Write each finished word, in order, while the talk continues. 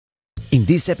In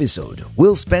this episode,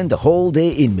 we'll spend the whole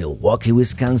day in Milwaukee,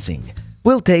 Wisconsin.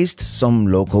 We'll taste some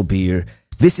local beer,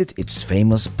 visit its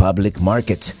famous public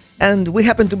market, and we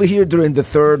happen to be here during the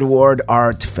Third Ward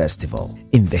Art Festival.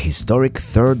 In the historic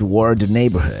Third Ward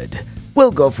neighborhood,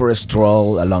 we'll go for a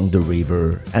stroll along the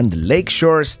river and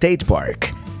Lakeshore State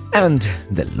Park, and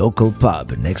the local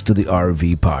pub next to the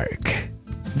RV park.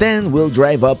 Then we'll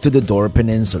drive up to the Door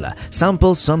Peninsula,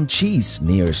 sample some cheese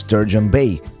near Sturgeon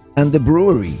Bay, and the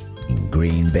brewery in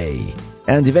Green Bay.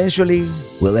 And eventually,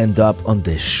 we'll end up on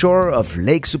the shore of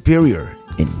Lake Superior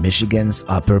in Michigan's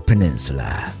Upper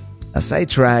Peninsula, as I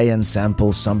try and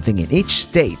sample something in each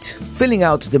state, filling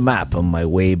out the map on my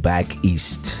way back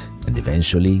east, and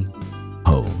eventually,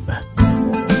 home.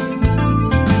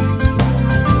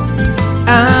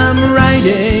 I'm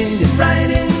riding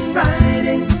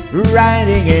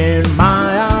in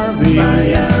my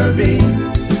RV,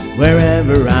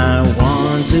 wherever I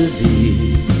want to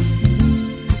be.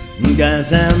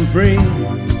 'Cause I'm free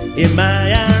in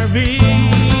my RV,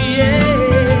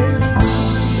 yeah.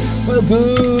 Well,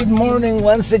 good morning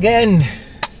once again.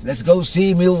 Let's go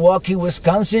see Milwaukee,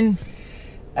 Wisconsin.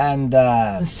 And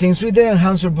since we did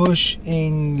Anheuser-Busch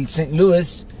in St.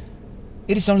 Louis,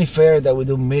 it is only fair that we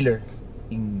do Miller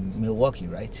in Milwaukee,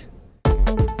 right?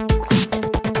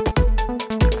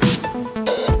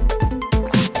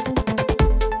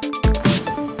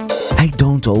 I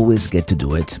don't always get to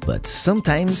do it, but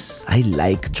sometimes I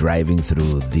like driving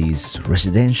through these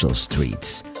residential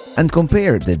streets and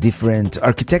compare the different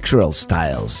architectural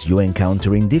styles you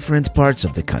encounter in different parts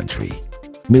of the country.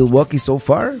 Milwaukee so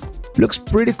far looks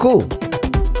pretty cool.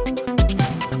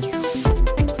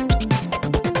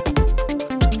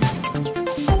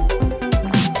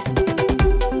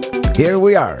 Here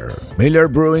we are, Miller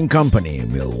Brewing Company,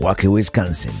 Milwaukee,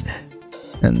 Wisconsin.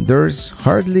 And there's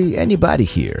hardly anybody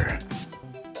here.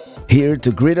 Here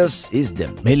to greet us is the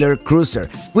Miller Cruiser,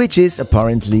 which is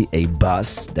apparently a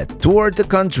bus that toured the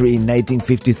country in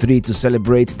 1953 to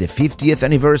celebrate the 50th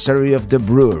anniversary of the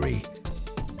brewery.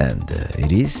 And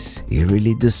it is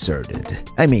eerily deserted.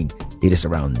 I mean, it is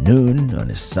around noon on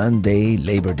a Sunday,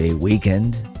 Labor Day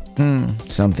weekend.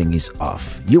 Something is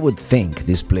off. You would think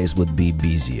this place would be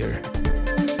busier.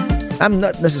 I'm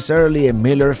not necessarily a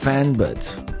Miller fan,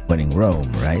 but when in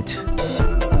Rome, right?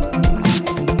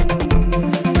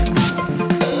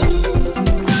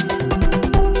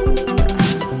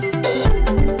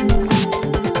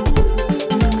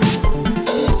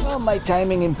 My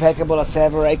timing impeccable as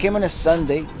ever. I came on a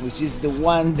Sunday, which is the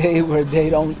one day where they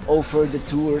don't offer the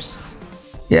tours.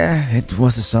 Yeah, it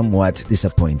was a somewhat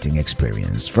disappointing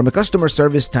experience from a customer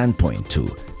service standpoint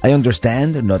too. I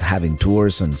understand not having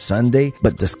tours on Sunday,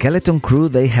 but the skeleton crew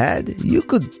they had, you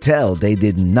could tell they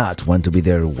did not want to be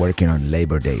there working on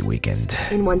Labor Day weekend.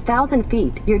 In 1,000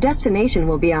 feet, your destination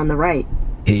will be on the right.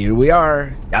 Here we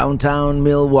are, downtown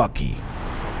Milwaukee.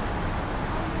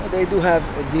 They do have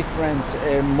a different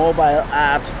mobile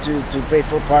app to pay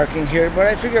for parking here, but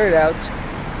I figured it out.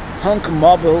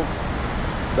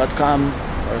 hunkmobile.com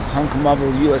or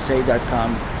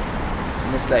hunkmobileusa.com,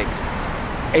 and it's like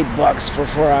 $8 for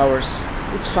 4 hours.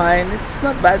 It's fine. It's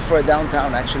not bad for a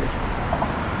downtown, actually.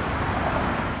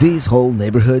 This whole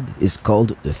neighborhood is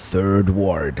called the Third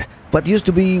Ward. What used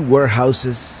to be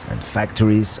warehouses and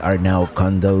factories are now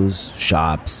condos,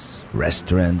 shops,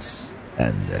 restaurants.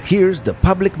 And here's the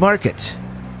public market.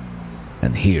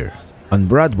 And here, on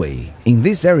Broadway, in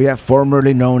this area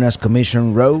formerly known as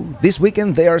Commission Row, this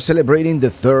weekend they are celebrating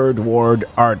the Third Ward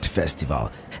Art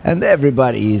Festival. And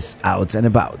everybody is out and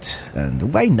about.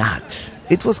 And why not?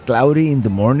 It was cloudy in the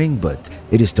morning, but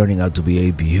it is turning out to be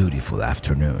a beautiful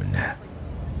afternoon.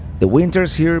 The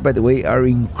winters here, by the way, are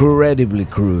incredibly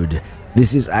crude.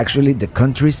 This is actually the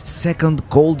country's second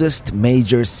coldest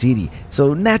major city,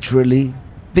 so naturally,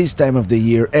 this time of the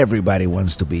year, everybody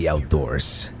wants to be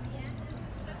outdoors.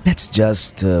 Let's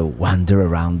just wander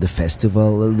around the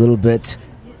festival a little bit,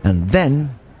 and then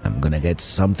I'm gonna get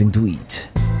something to eat.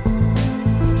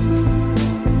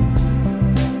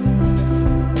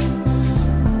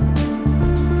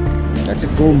 That's a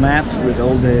cool map with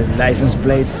all the license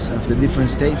plates of the different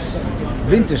states.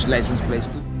 Vintage license plates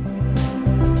too.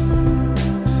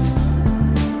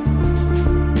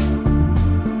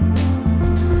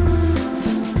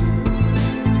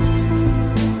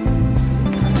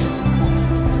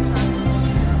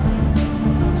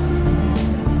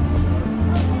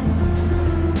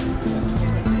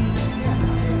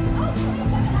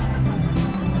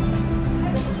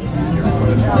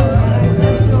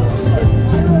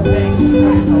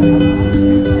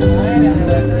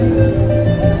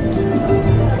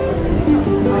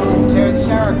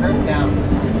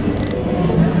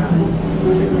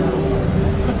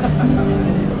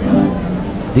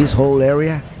 This whole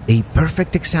area, a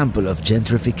perfect example of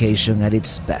gentrification at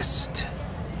its best.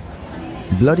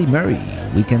 Bloody Mary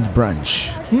weekend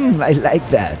brunch. I like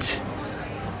that.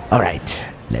 Alright,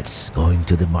 let's go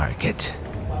into the market.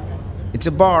 It's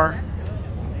a bar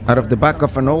out of the back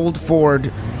of an old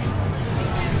Ford.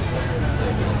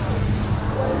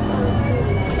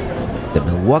 The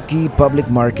Milwaukee public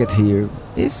market here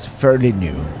is fairly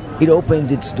new. It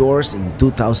opened its doors in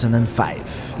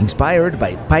 2005, inspired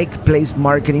by Pike Place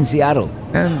Market in Seattle,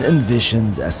 and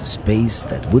envisioned as a space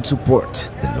that would support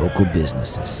the local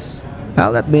businesses.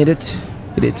 I'll admit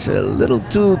it's a little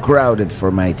too crowded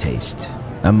for my taste.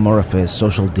 I'm more of a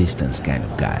social distance kind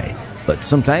of guy, but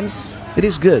sometimes it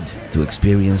is good to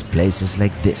experience places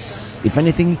like this, if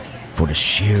anything, for the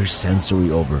sheer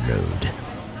sensory overload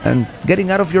and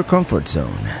getting out of your comfort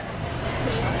zone.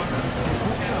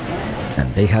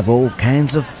 And they have all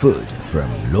kinds of food,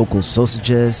 from local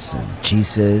sausages and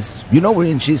cheeses. You know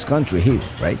we're in cheese country here,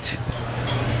 right?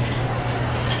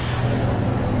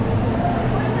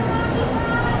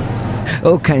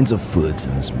 All kinds of foods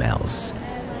and smells,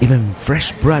 even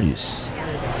fresh produce.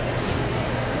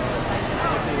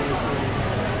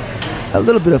 A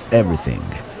little bit of everything.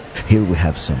 Here we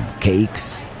have some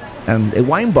cakes and a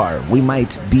wine bar we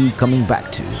might be coming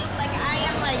back to.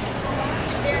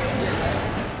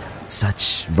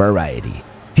 Such variety.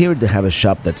 Here they have a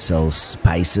shop that sells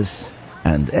spices,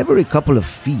 and every couple of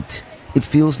feet it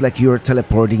feels like you're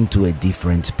teleporting to a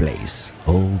different place.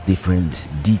 All different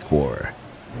decor.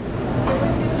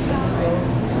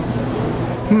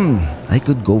 I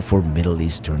could go for Middle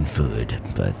Eastern food,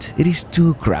 but it is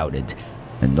too crowded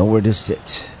and nowhere to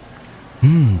sit.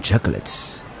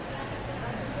 Chocolates.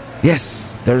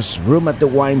 Yes, there's room at the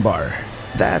wine bar.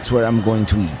 That's where I'm going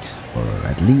to eat, or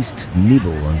at least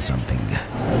nibble on something.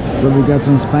 So we got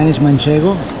some Spanish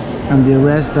Manchego, and the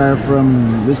rest are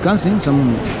from Wisconsin,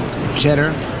 some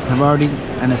cheddar, Havarti,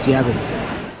 and Asiago.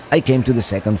 I came to the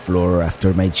second floor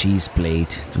after my cheese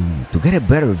plate to get a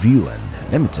better view, and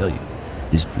let me tell you,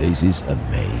 this place is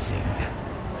amazing.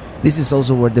 This is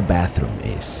also where the bathroom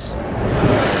is.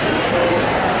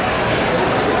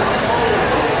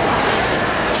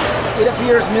 It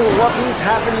appears Milwaukee is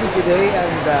happening today,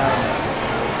 and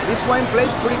this wine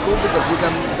place is pretty cool because you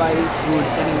can buy food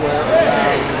anywhere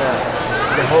around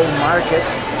the whole market,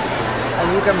 and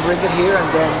you can bring it here and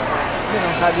then,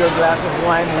 have your glass of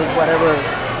wine with whatever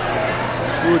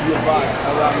food you bought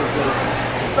around the place.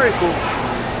 Very cool.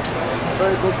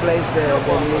 Very cool place, the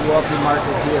Milwaukee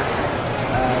market here.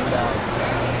 And,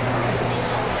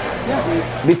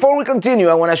 Before we continue,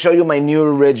 I want to show you my new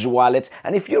Ridge wallet.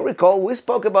 And if you recall, we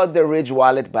spoke about the Ridge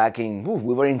wallet back in,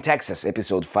 we were in Texas,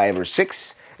 episode 5 or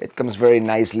 6. It comes very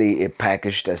nicely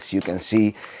packaged, as you can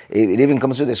see. It even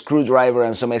comes with a screwdriver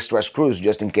and some extra screws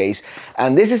just in case.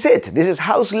 And this is it. This is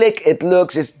how slick it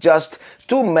looks. It's just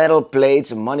 2 metal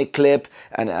plates, a money clip,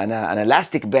 and an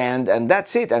elastic band, and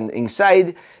that's it. And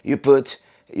inside you put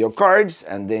your cards,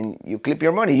 and then you clip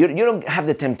your money. You don't have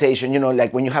the temptation,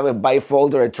 like when you have a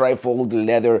bifold or a trifold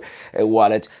leather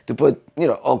wallet, to put,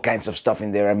 all kinds of stuff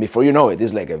in there, and before you know it,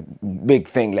 it's like a big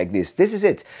thing like this. This is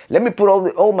it. Let me put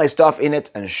all my stuff in it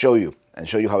and show you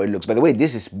how it looks. By the way,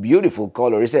 this is beautiful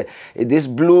color. It's this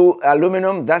blue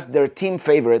aluminum. That's their team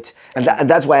favorite, and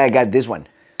that's why I got this one.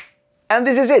 And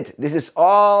this is it. This is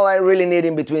all I really need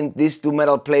in between these 2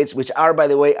 metal plates, which are, by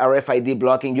the way, RFID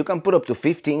blocking. You can put up to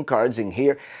 15 cards in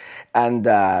here, and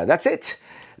that's it.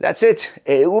 That's it.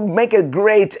 It would make a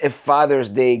great Father's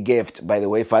Day gift. By the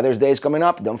way, Father's Day is coming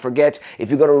up. Don't forget,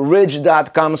 if you go to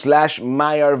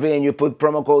ridge.com/myrv and you put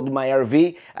promo code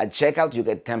MYRV at checkout, you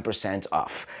get 10%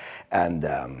 off. And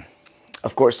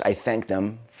of course, I thank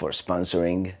them for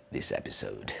sponsoring this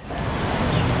episode.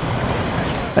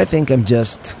 I think I'm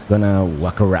just gonna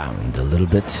walk around a little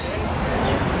bit.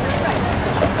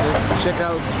 Let's check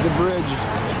out the bridge.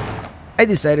 I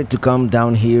decided to come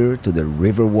down here to the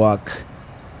river walk,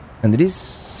 and it is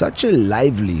such a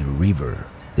lively river,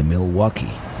 the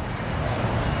Milwaukee.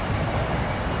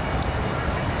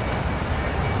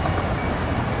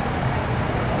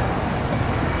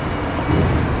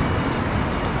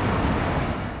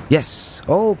 Yes,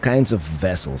 all kinds of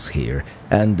vessels here,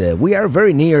 and we are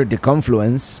very near the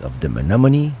confluence of the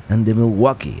Menominee and the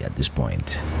Milwaukee at this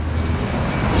point.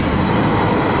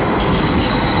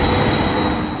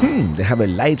 They have a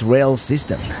light rail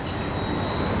system.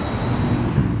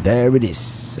 And there it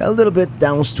is, a little bit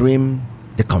downstream,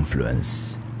 the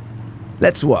confluence.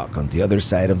 Let's walk on the other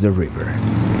side of the river.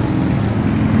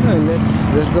 Well,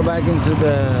 let's go back into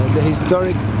the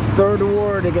historic Third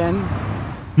Ward again.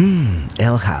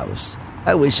 Ale House.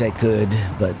 I wish I could,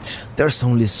 but there's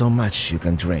only so much you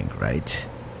can drink, right?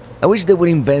 I wish they would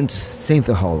invent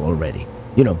synthahol already.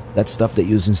 You know, that stuff they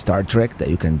use in Star Trek that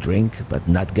you can drink but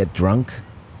not get drunk?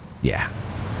 Yeah.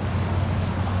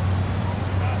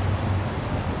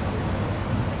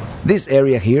 This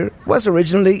area here was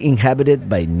originally inhabited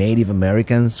by Native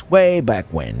Americans way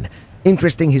back when.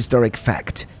 Interesting historic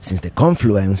fact, since the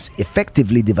confluence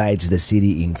effectively divides the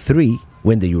city in three,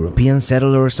 when the European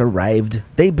settlers arrived,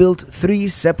 they built 3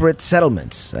 separate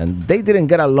settlements, and they didn't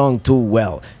get along too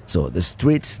well, so the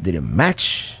streets didn't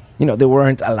match. You know, they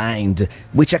weren't aligned,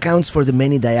 which accounts for the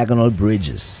many diagonal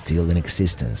bridges still in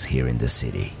existence here in the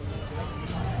city.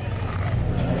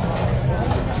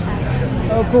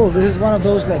 Oh, cool. This is one of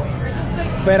those like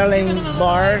pedaling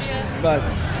bars, but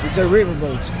it's a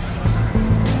riverboat.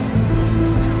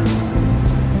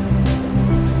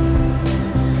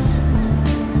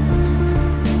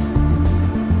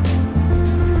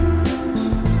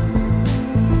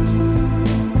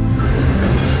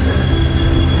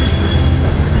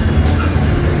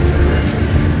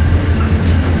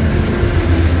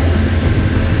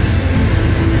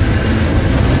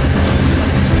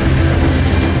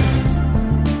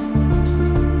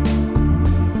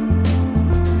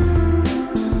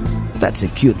 That's a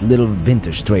cute little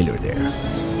vintage trailer there.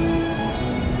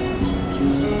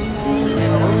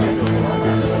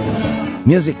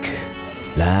 Music,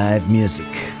 live music,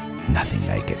 nothing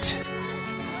like it.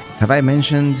 Have I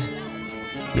mentioned?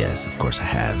 Yes, of course I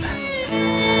have.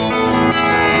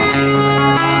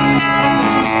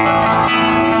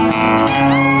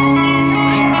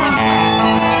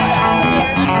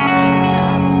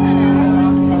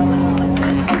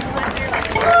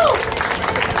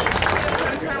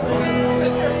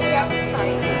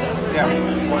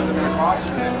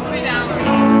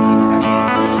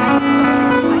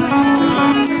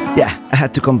 Yeah, I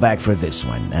had to come back for this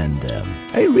one, and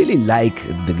I really like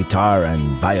the guitar and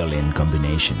violin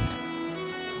combination.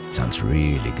 It sounds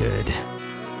really good.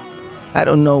 I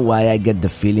don't know why I get the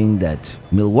feeling that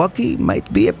Milwaukee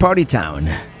might be a party town.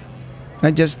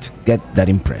 I just get that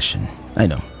impression. I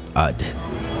know, odd.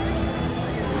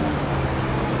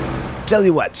 Tell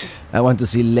you what, I want to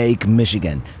see Lake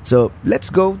Michigan, so let's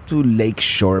go to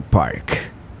Lakeshore Park.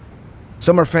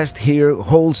 Summerfest here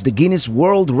holds the Guinness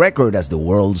World Record as the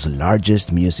world's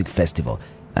largest music festival.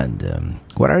 And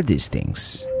what are these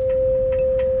things?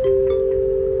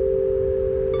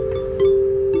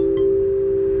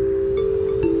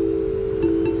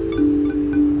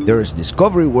 There's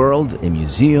Discovery World, a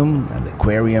museum, an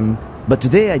aquarium, but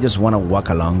today I just want to walk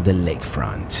along the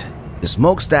lakefront. The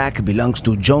smokestack belongs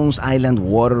to Jones Island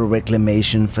Water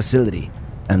Reclamation Facility.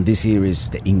 And this here is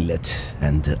the inlet,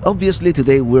 and obviously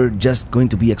today we're just going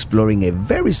to be exploring a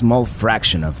very small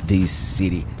fraction of this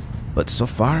city. But so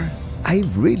far, I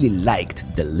really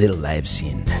liked the little I've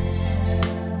seen.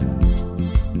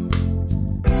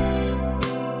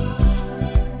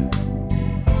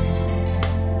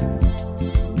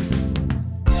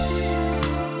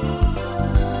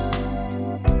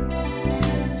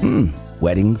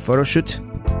 Wedding photo shoot?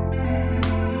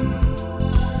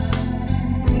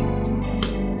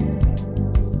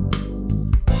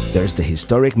 There's the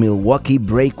historic Milwaukee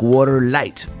Breakwater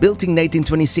Light, built in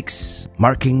 1926,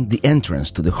 marking the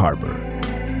entrance to the harbor.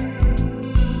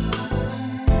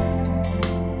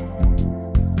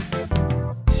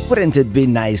 Wouldn't it be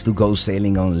nice to go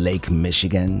sailing on Lake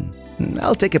Michigan?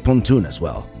 I'll take a pontoon as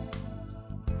well.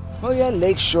 Oh yeah,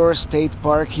 Lakeshore State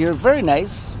Park here, very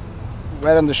nice.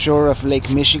 Right on the shore of Lake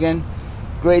Michigan.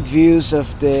 Great views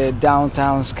of the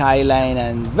downtown skyline,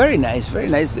 and very nice, very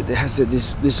nice. It has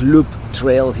this loop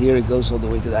trail here. It goes all the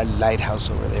way to that lighthouse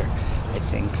over there, I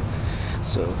think.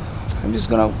 So I'm just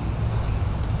gonna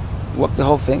walk the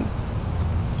whole thing.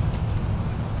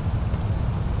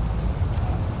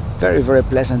 Very, very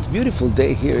pleasant, beautiful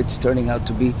day here. It's turning out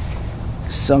to be.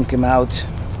 Sun came out.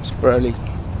 It's early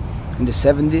in the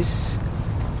 70s.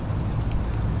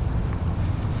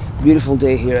 Beautiful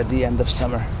day here at the end of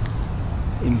summer.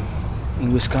 In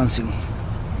Wisconsin,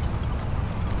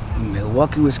 in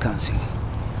Milwaukee, Wisconsin.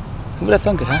 Who would have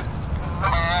thunk it, huh?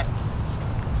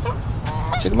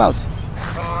 Check them out.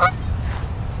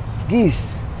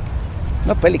 Geese.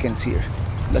 No pelicans here.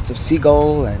 Lots of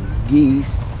seagull and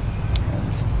geese,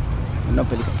 and no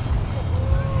pelicans.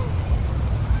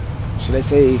 Should I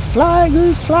say, fly,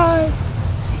 goose, fly?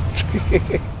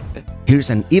 Here's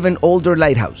an even older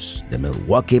lighthouse, the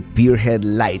Milwaukee Pierhead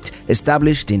Light,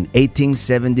 established in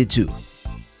 1872.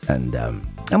 And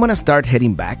I'm gonna start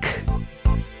heading back.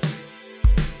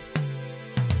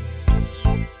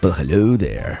 Well, hello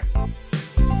there.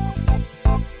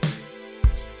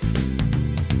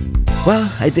 Well,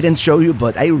 I didn't show you,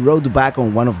 but I rode back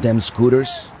on one of them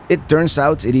scooters. It turns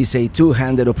out it is a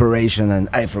two-handed operation and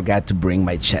I forgot to bring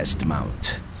my chest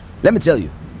mount. Let me tell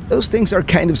you, those things are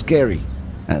kind of scary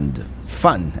and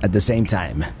fun at the same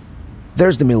time.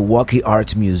 There's the Milwaukee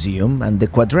Art Museum and the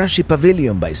Quadrasci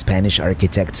Pavilion by Spanish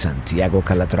architect Santiago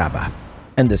Calatrava.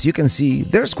 And as you can see,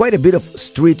 there's quite a bit of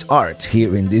street art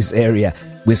here in this area,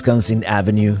 Wisconsin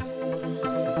Avenue.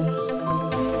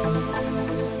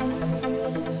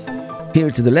 Here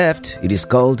to the left, it is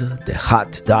called the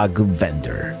Hot Dog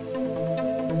Vendor.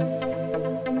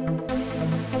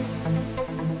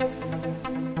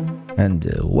 And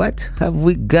what have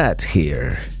we got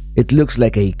here? It looks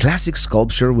like a classic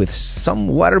sculpture with some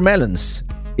watermelons.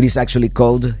 It is actually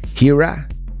called Hira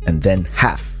and then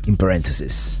half in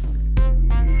parentheses.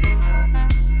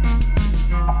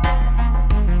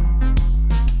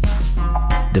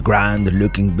 The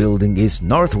grand-looking building is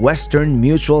Northwestern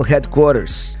Mutual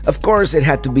Headquarters. Of course, it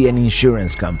had to be an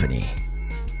insurance company.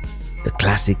 The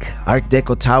classic Art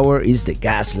Deco tower is the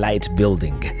Gaslight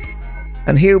Building.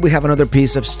 And here we have another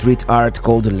piece of street art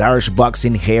called Large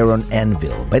Boxing Hair on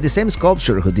Anvil by the same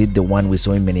sculptor who did the one we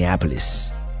saw in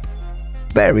Minneapolis.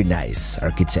 Very nice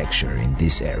architecture in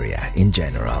this area in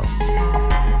general.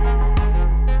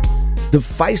 The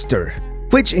Feister,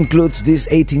 which includes this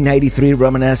 1893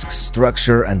 Romanesque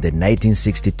structure and the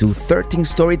 1962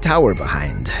 13-story tower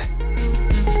behind.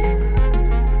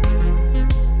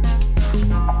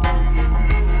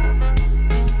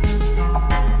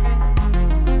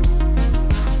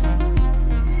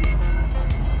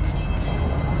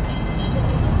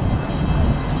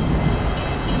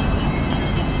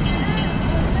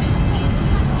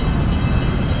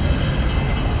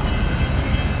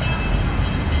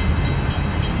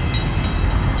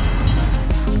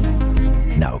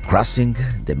 Now crossing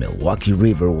the Milwaukee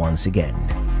River once again.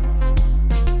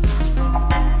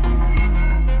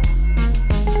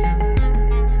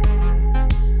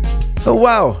 Oh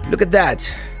wow, look at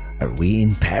that! Are we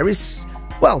in Paris?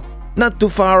 Well, not too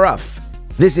far off.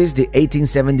 This is the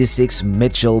 1876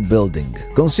 Mitchell Building,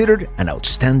 considered an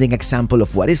outstanding example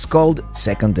of what is called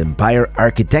Second Empire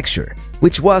architecture,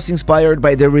 which was inspired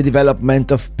by the redevelopment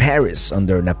of Paris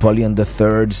under Napoleon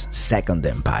III's Second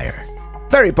Empire.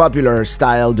 Very popular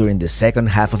style during the second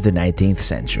half of the 19th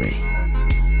century.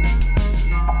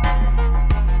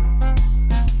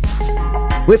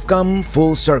 We've come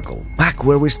full circle, back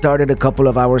where we started a couple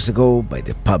of hours ago by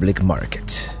the public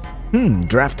market.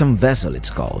 Draft and Vessel it's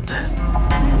called.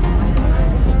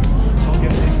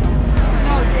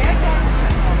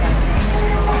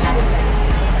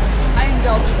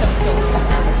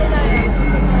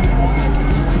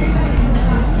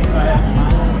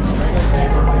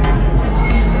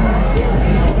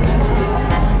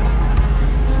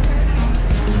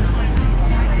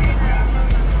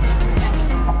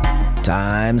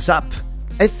 Time's up.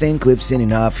 I think we've seen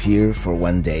enough here for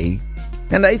one day,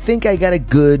 and I think I got a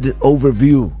good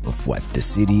overview of what the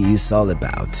city is all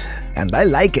about, and I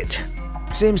like it.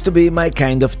 Seems to be my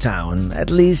kind of town, at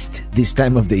least this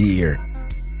time of the year.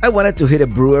 I wanted to hit a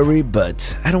brewery,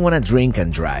 but I don't want to drink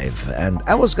and drive, and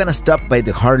I was gonna stop by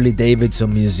the Harley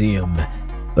Davidson Museum.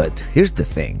 But here's the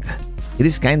thing, it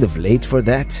is kind of late for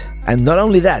that, and not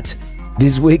only that,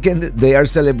 this weekend they are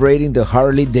celebrating the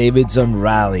Harley Davidson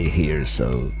rally here,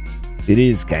 so it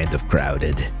is kind of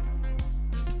crowded.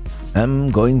 I'm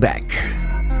going back.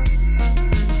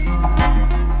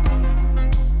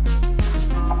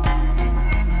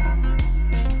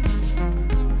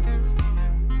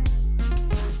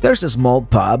 There's a small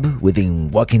pub within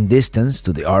walking distance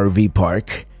to the RV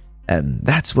park, and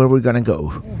that's where we're gonna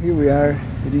go. Here we are.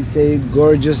 It is a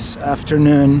gorgeous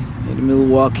afternoon in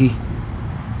Milwaukee,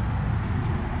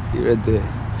 here at the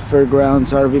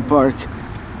Fairgrounds RV Park,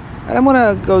 and I'm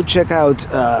gonna go check out,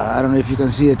 I don't know if you can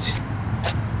see it,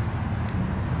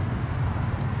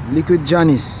 Liquid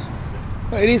Johnny's.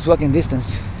 Well, it is walking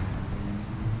distance.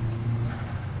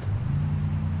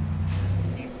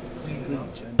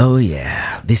 Oh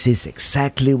yeah, this is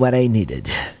exactly what I needed.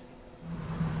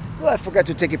 Well, I forgot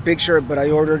to take a picture, but I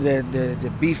ordered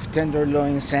the beef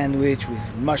tenderloin sandwich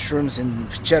with mushrooms and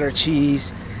cheddar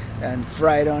cheese and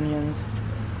fried onions.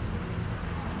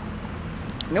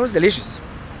 And it was delicious.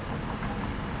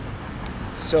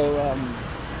 So,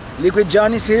 Liquid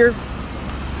Johnny's here.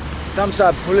 Thumbs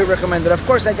up, fully recommended. Of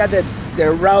course, I got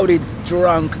the rowdy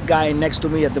drunk guy next to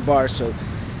me at the bar, so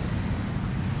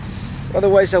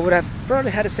otherwise I would have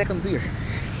probably had a second beer.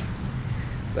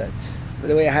 But by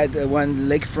the way, I had one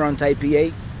Lakefront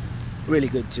IPA, really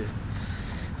good too.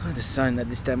 Oh, the sun at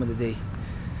this time of the day.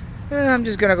 I'm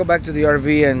just gonna go back to the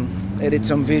RV and edit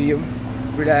some video,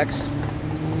 relax.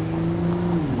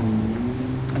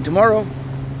 And tomorrow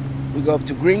we go up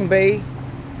to Green Bay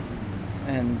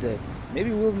and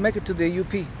maybe we'll make it to the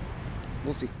UP.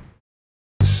 We'll see.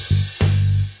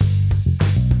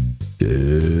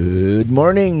 Good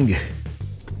morning.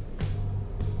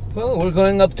 Well, we're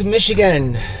going up to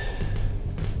Michigan,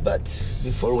 but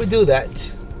before we do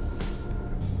that,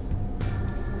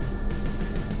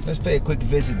 let's pay a quick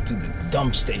visit to the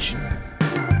dump station.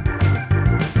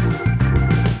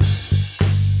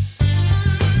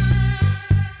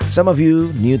 Some of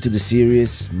you new to the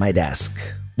series might ask,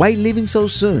 why leaving so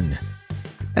soon?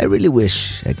 I really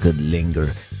wish I could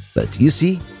linger, but you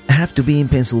see, I have to be in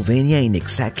Pennsylvania in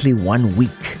exactly 1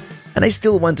 week, and I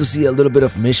still want to see a little bit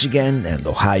of Michigan and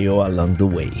Ohio along the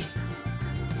way.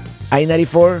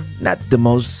 I-94, not the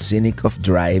most scenic of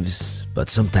drives, but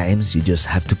sometimes you just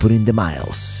have to put in the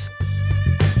miles.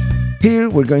 Here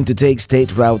we're going to take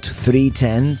State Route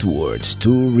 310 towards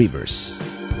Two Rivers.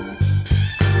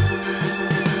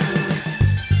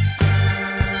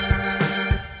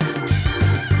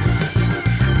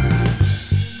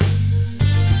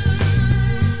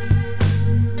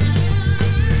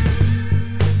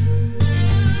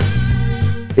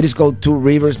 It is called Two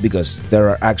Rivers because there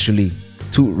are actually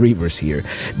two rivers here,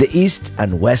 the East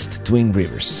and West Twin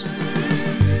Rivers.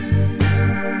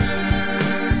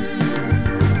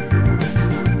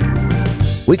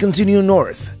 We continue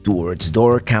north towards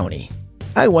Door County.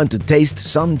 I want to taste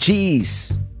some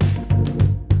cheese.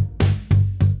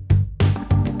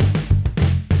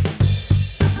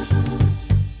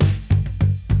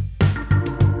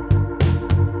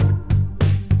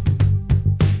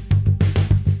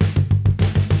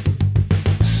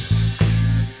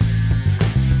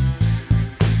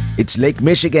 It's Lake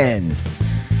Michigan.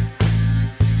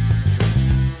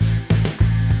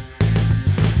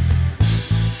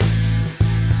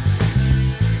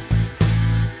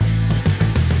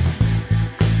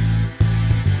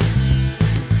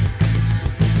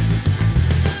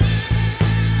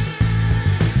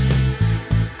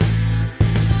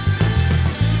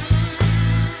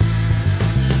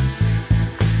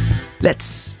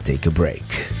 Let's take a break.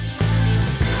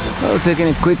 Well, taking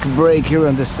a quick break here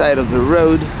on the side of the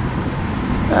road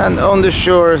and on the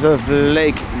shores of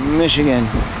Lake Michigan.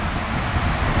 It's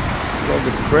called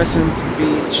the Crescent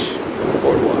Beach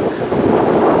Boardwalk.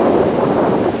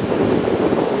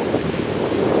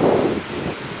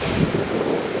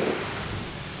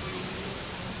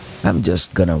 I'm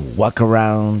just gonna walk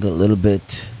around a little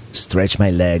bit, stretch my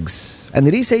legs, and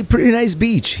it is a pretty nice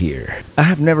beach here. I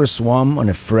have never swum on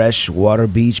a freshwater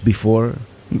beach before,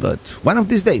 but one of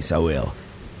these days I will.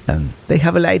 And they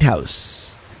have a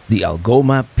lighthouse, the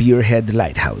Algoma Pierhead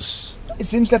Lighthouse. It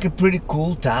seems like a pretty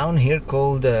cool town here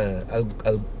called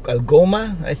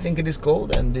Algoma, I think it is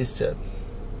called, and this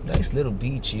nice little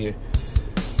beach here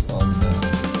on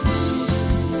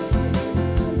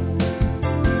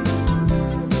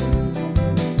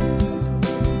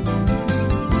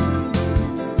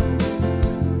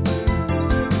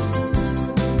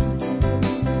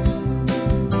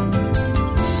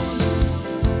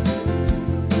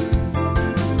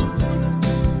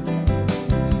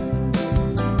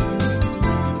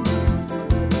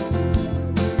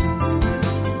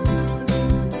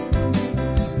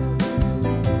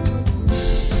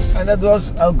and that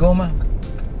was Algoma.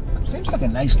 Seems like a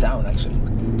nice town, actually.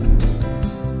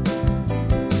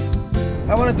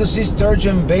 I wanted to see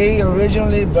Sturgeon Bay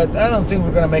originally, but I don't think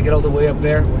we're gonna make it all the way up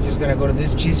there. We're just gonna go to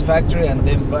this cheese factory and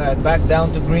then back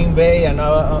down to Green Bay and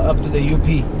up to the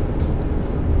UP.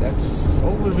 That's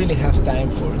all we really have time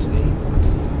for today.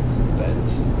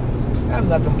 But I'm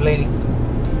not complaining.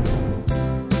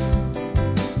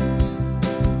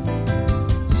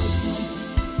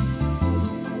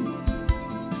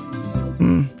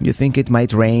 You think it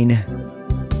might rain?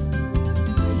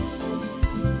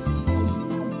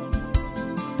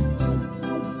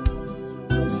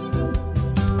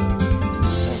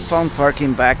 Found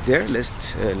parking back there.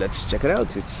 Let's check it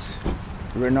out. It's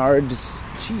Renard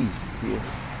Cheese here.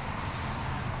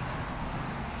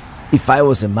 If I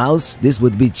was a mouse, this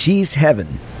would be cheese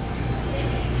heaven.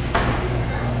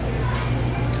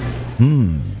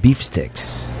 Beef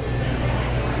sticks.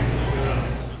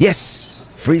 Yes,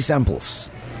 free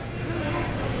samples.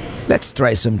 Let's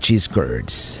try some cheese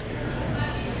curds.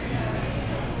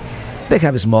 They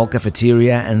have a small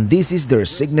cafeteria and this is their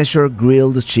signature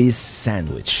grilled cheese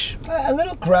sandwich. A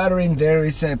little crowded in there.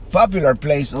 It's a popular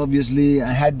place, obviously.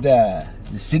 I had the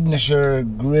signature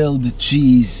grilled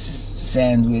cheese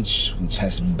sandwich, which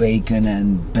has bacon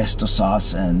and pesto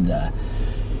sauce and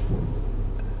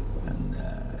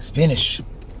spinach. It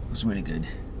was really good.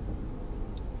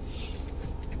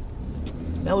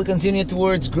 Now we continue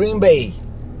towards Green Bay.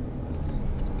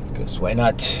 Because why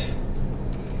not?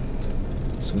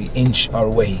 It's as we inch our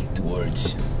way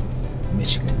towards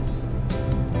Michigan.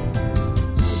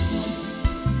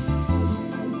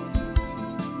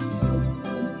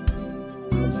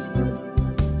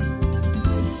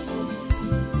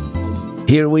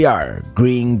 Here we are,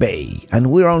 Green Bay,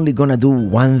 and we're only gonna do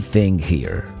one thing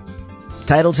here.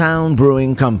 Titletown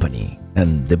Brewing Company,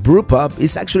 and the brew pub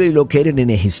is actually located in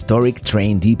a historic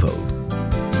train depot.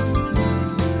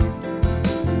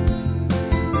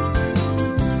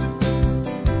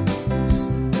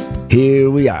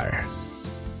 Here we are.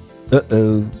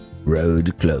 Uh-oh,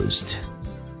 road closed.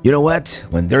 You know what?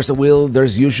 When there's a will,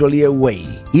 there's usually a way,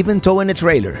 even towing a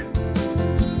trailer.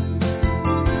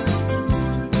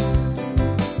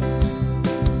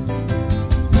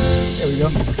 There we go.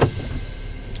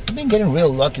 I've been getting real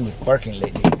lucky with parking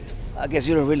lately. I guess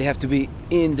you don't really have to be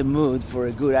in the mood for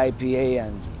a good IPA,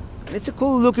 and it's a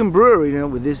cool looking brewery, you know,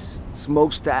 with this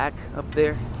smokestack up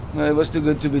there. No, it was too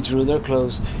good to be true. They're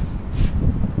closed.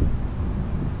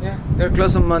 Yeah, they're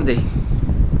closed on Monday.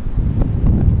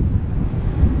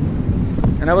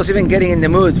 And I was even getting in the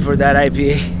mood for that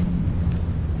IPA.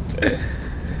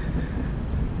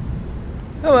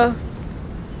 Oh well.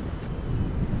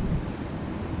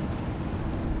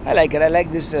 I like it. I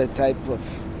like this type of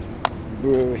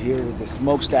brewer here with the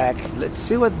smokestack. Let's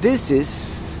see what this is.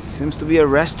 Seems to be a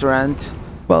restaurant.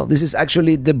 Well, this is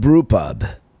actually the brew pub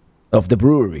of the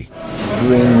brewery.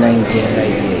 Brewing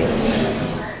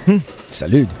 1998.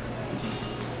 Salud.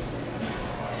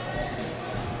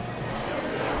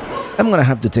 I'm gonna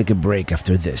have to take a break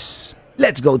after this.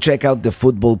 Let's go check out the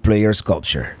football player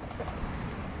sculpture.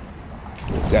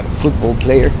 We've got a football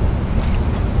player.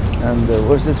 And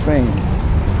where's the train?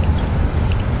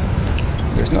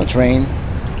 There's no train.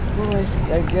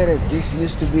 Oh, I get it. This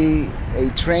used to be a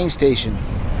train station.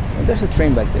 And there's a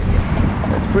train back there.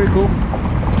 That's pretty cool.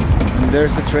 And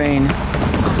there's the train.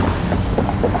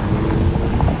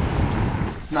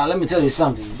 Now let me tell you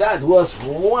something. That was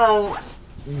one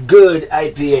good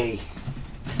IPA.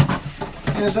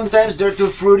 You know, sometimes they're too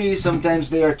fruity, sometimes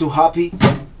they are too hoppy.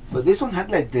 But this one had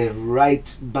like the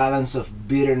right balance of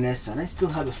bitterness, and I still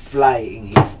have a fly in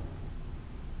here.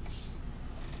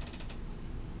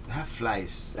 I have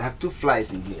flies. I have two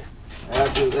flies in here. I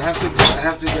have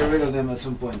to get rid of them at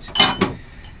some point.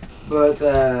 But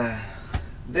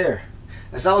there.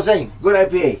 As I was saying, good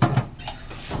IPA.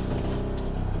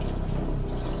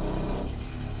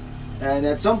 And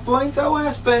at some point I want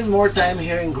to spend more time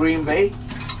here in Green Bay.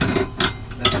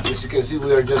 As you can see,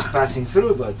 we are just passing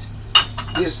through, but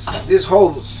this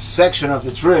whole section of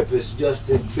the trip is just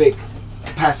a big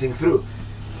passing through.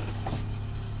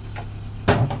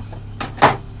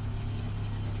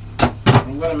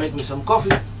 I'm gonna make me some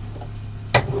coffee.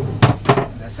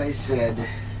 As I said,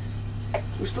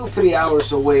 we're still 3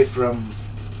 hours away from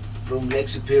Lake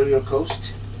Superior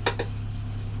coast,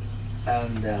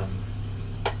 and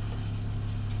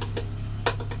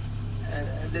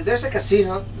there's a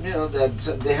casino, you know, that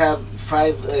they have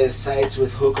 5 sites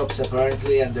with hookups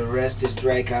apparently, and the rest is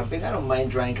dry camping. I don't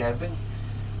mind dry camping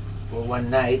for one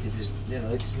night if it's, you know,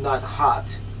 it's not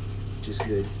hot, which is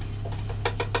good.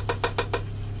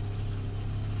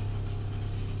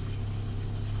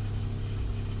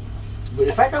 But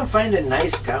if I can find a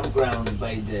nice campground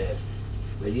by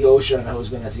the ocean, I was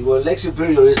gonna see. Well, Lake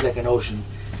Superior is like an ocean.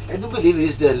 I do believe it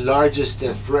is the largest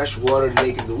freshwater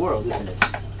lake in the world, isn't it?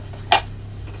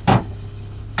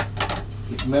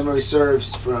 If memory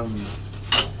serves from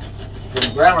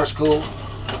grammar school,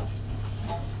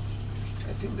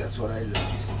 I think that's what I learned.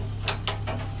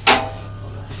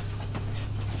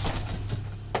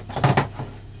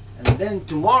 And then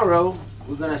tomorrow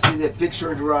we're gonna see the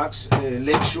Pictured Rocks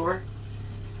Lakeshore,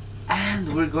 and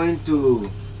we're going to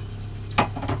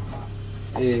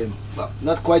well,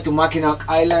 not quite to Mackinac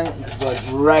Island, but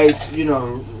right, you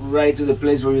know, right to the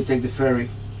place where you take the ferry.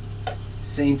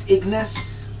 St.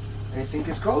 Ignace, I think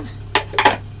it's called.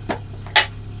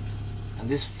 And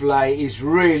this fly is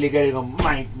really getting on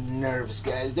my nerves,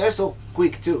 guys. They're so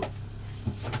quick too.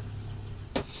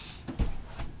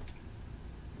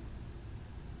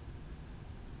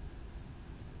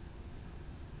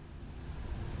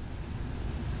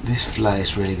 This fly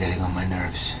is really getting on my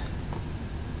nerves.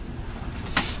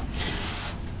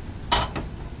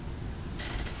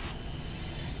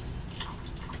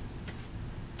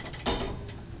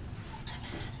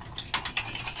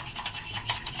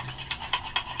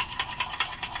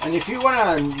 And if you want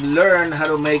to learn how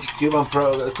to make Cuban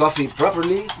coffee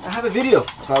properly, I have a video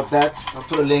about that. I'll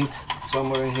put a link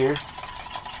somewhere in here.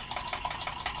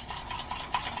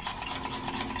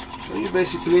 So you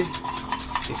basically,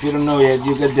 if you don't know yet,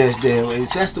 you get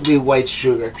it has to be white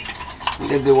sugar. You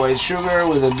get the white sugar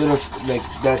with a bit of like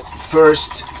that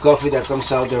first coffee that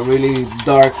comes out, the really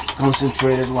dark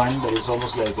concentrated one that is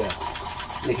almost like a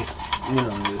you know,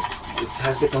 it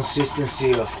has the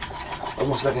consistency of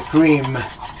almost like a cream.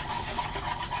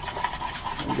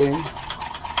 And then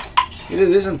you do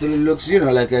this until it looks, you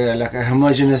know, like a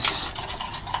homogeneous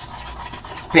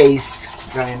paste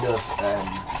kind of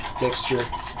texture.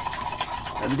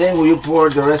 And then when you pour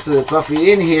the rest of the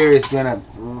coffee in here, it's gonna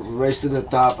raise to the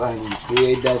top and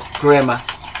create that crema.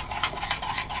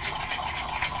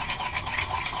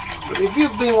 But if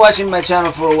you've been watching my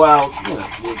channel for a while, you know,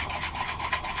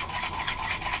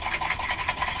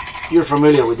 you're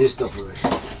familiar with this stuff already.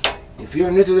 If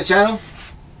you're new to the channel,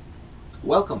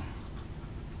 welcome.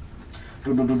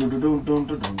 Welcome.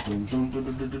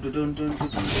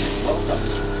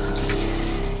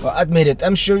 Well, admit it,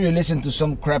 I'm sure you listened to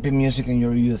some crappy music in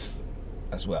your youth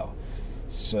as well.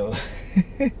 So,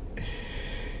 in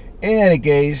any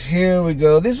case, here we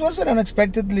go. This was an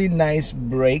unexpectedly nice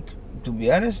break, to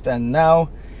be honest, and now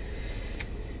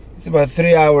it's about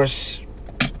 3 hours,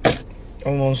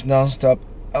 almost non-stop.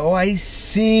 Oh, I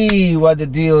see what the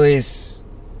deal is.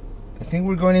 I think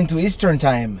we're going into Eastern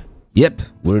time. Yep,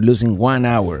 we're losing 1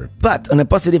 hour. But on a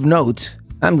positive note,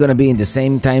 I'm gonna be in the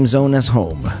same time zone as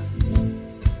home.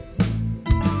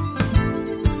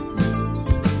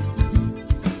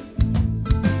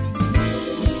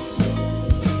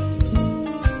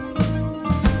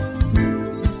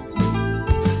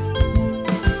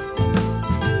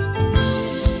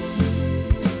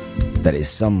 That is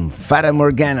some Fata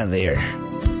Morgana there.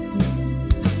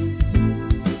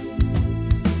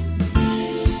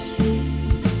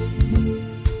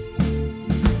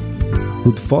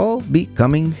 Could fall be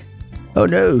coming? Oh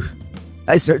no,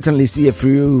 I certainly see a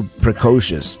few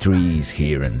precocious trees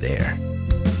here and there.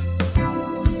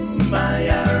 My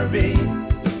RV.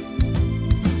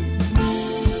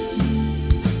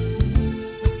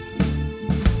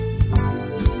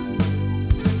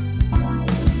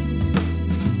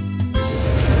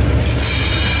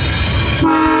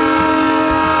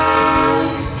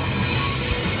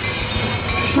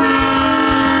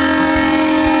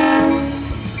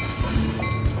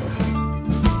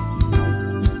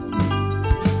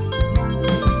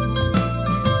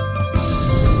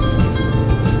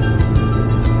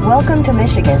 Welcome to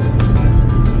Michigan.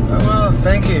 Oh, well,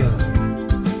 thank you.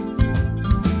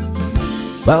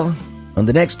 Well, on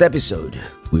the next episode,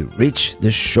 we reach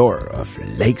the shore of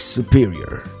Lake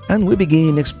Superior and we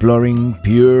begin exploring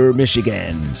pure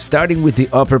Michigan, starting with the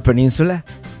Upper Peninsula,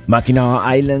 Mackinac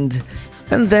Island,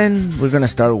 and then we're gonna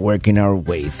start working our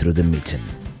way through the Mitten.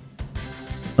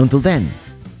 Until then,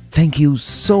 thank you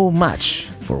so much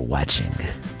for watching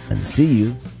and see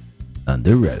you on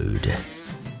the road.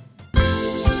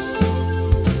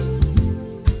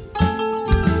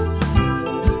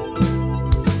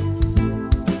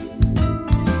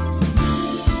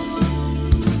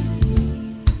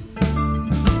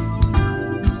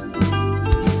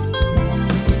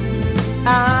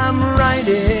 I'm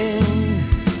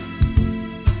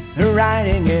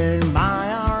riding in my